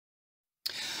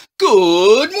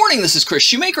Good morning, this is Kris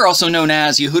Shoemaker, also known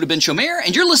as Yehudah ben Shomeyr,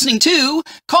 and you're listening to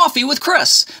Coffee with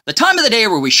Kris, the time of the day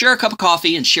where we share a cup of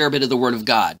coffee and share a bit of the Word of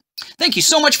God. Thank you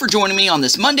so much for joining me on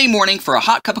this Monday morning for a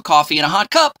hot cup of coffee and a hot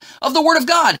cup of the Word of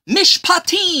God.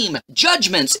 Mishpatim,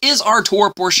 Judgments, is our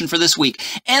Torah portion for this week.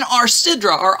 And our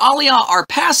Sidra, our Aliyah, our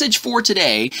passage for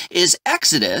today is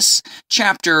Exodus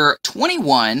chapter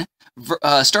 21,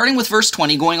 starting with verse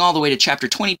 20, going all the way to chapter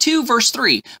 22, verse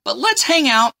 3. But let's hang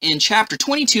out in chapter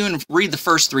 22 and read the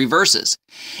first 3 verses.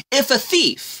 If a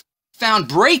thief found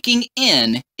breaking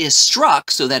in is struck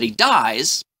so that he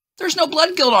dies, there's no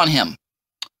blood guilt on him.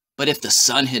 But if the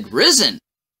sun had risen,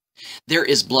 there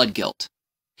is blood guilt.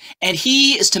 And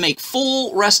he is to make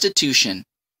full restitution.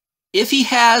 If he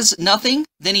has nothing,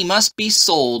 then he must be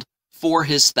sold for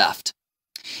his theft.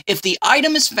 If the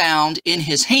item is found in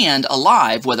his hand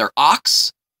alive, whether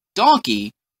ox,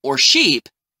 donkey, or sheep,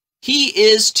 he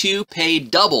is to pay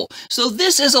double. So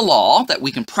this is a law that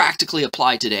we can practically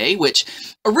apply today, which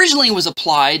originally was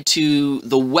applied to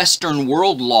the Western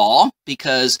world law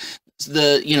because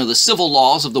the civil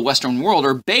laws of the Western world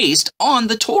are based on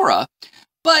the Torah.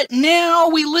 But now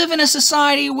we live in a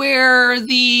society where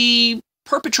the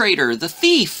perpetrator, the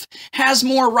thief, has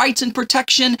more rights and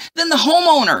protection than the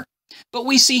homeowner. But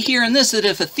we see here in this that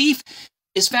if a thief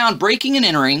is found breaking and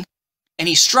entering, and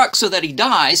he's struck so that he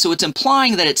dies, so it's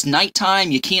implying that it's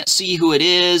nighttime, you can't see who it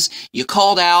is, you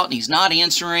called out and he's not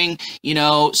answering,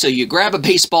 so you grab a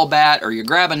baseball bat or you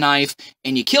grab a knife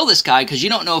and you kill this guy because you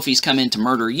don't know if he's come in to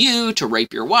murder you, to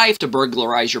rape your wife, to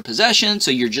burglarize your possessions,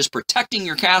 so you're just protecting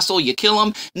your castle, you kill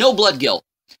him, no blood guilt.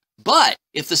 But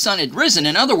if the sun had risen,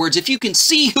 in other words, if you can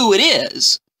see who it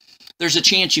is, there's a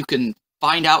chance you can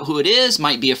find out who it is.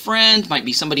 Might be a friend, might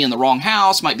be somebody in the wrong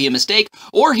house, might be a mistake,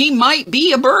 or he might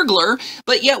be a burglar,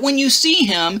 but yet when you see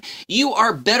him, you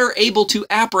are better able to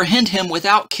apprehend him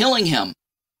without killing him.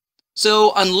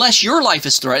 So unless your life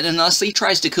is threatened, unless he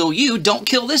tries to kill you, don't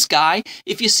kill this guy.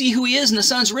 If you see who he is and the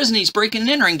sun's risen, he's breaking and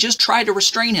entering, just try to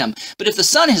restrain him. But if the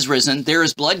sun has risen, there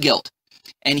is blood guilt,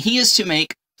 and he is to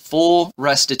make full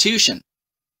restitution.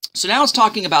 So now it's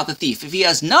talking about the thief. If he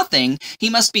has nothing, he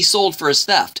must be sold for his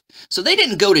theft. So they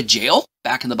didn't go to jail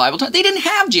back in the Bible time. They didn't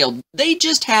have jail. They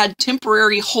just had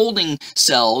temporary holding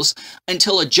cells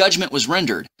until a judgment was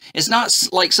rendered. It's not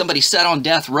like somebody sat on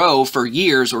death row for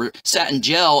years or sat in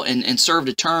jail and served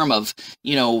a term of,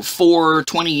 4,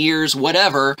 20 years,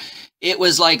 whatever. It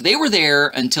was like they were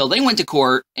there until they went to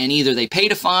court and either they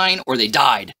paid a fine or they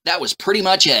died. That was pretty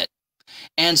much it.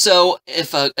 And so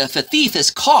if a thief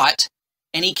is caught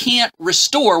and he can't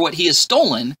restore what he has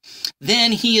stolen,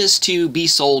 then he is to be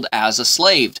sold as a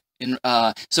slave.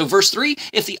 So verse 3,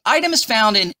 if the item is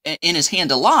found in his hand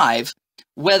alive,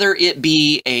 whether it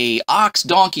be a ox,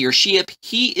 donkey, or sheep,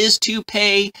 he is to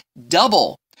pay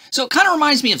double. So it kind of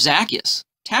reminds me of Zacchaeus,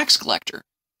 tax collector.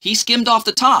 He skimmed off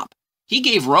the top. He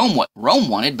gave Rome what Rome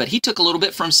wanted, but he took a little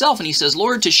bit for himself, and he says,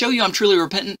 Lord, to show you I'm truly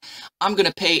repentant, I'm going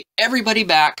to pay everybody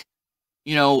back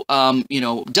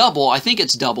double. I think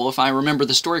it's double if I remember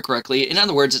the story correctly. In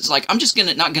other words, it's like, I'm just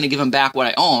not going to give him back what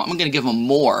I owe him. I'm going to give him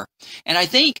more. And I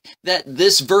think that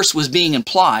this verse was being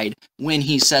implied when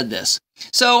he said this.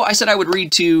 So I said I would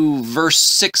read to verse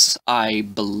 6, I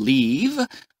believe.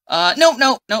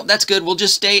 No, that's good. We'll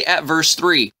just stay at verse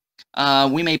 3.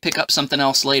 We may pick up something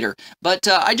else later. But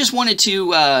I just wanted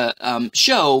to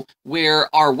show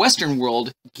where our Western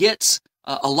world gets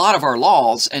a lot of our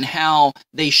laws and how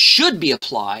they should be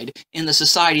applied in the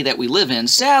society that we live in.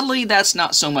 Sadly, that's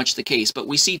not so much the case, but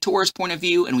we see Torah's point of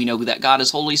view and we know that God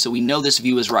is holy, so we know this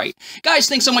view is right. Guys,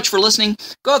 thanks so much for listening.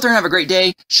 Go out there and have a great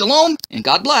day. Shalom, and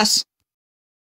God bless.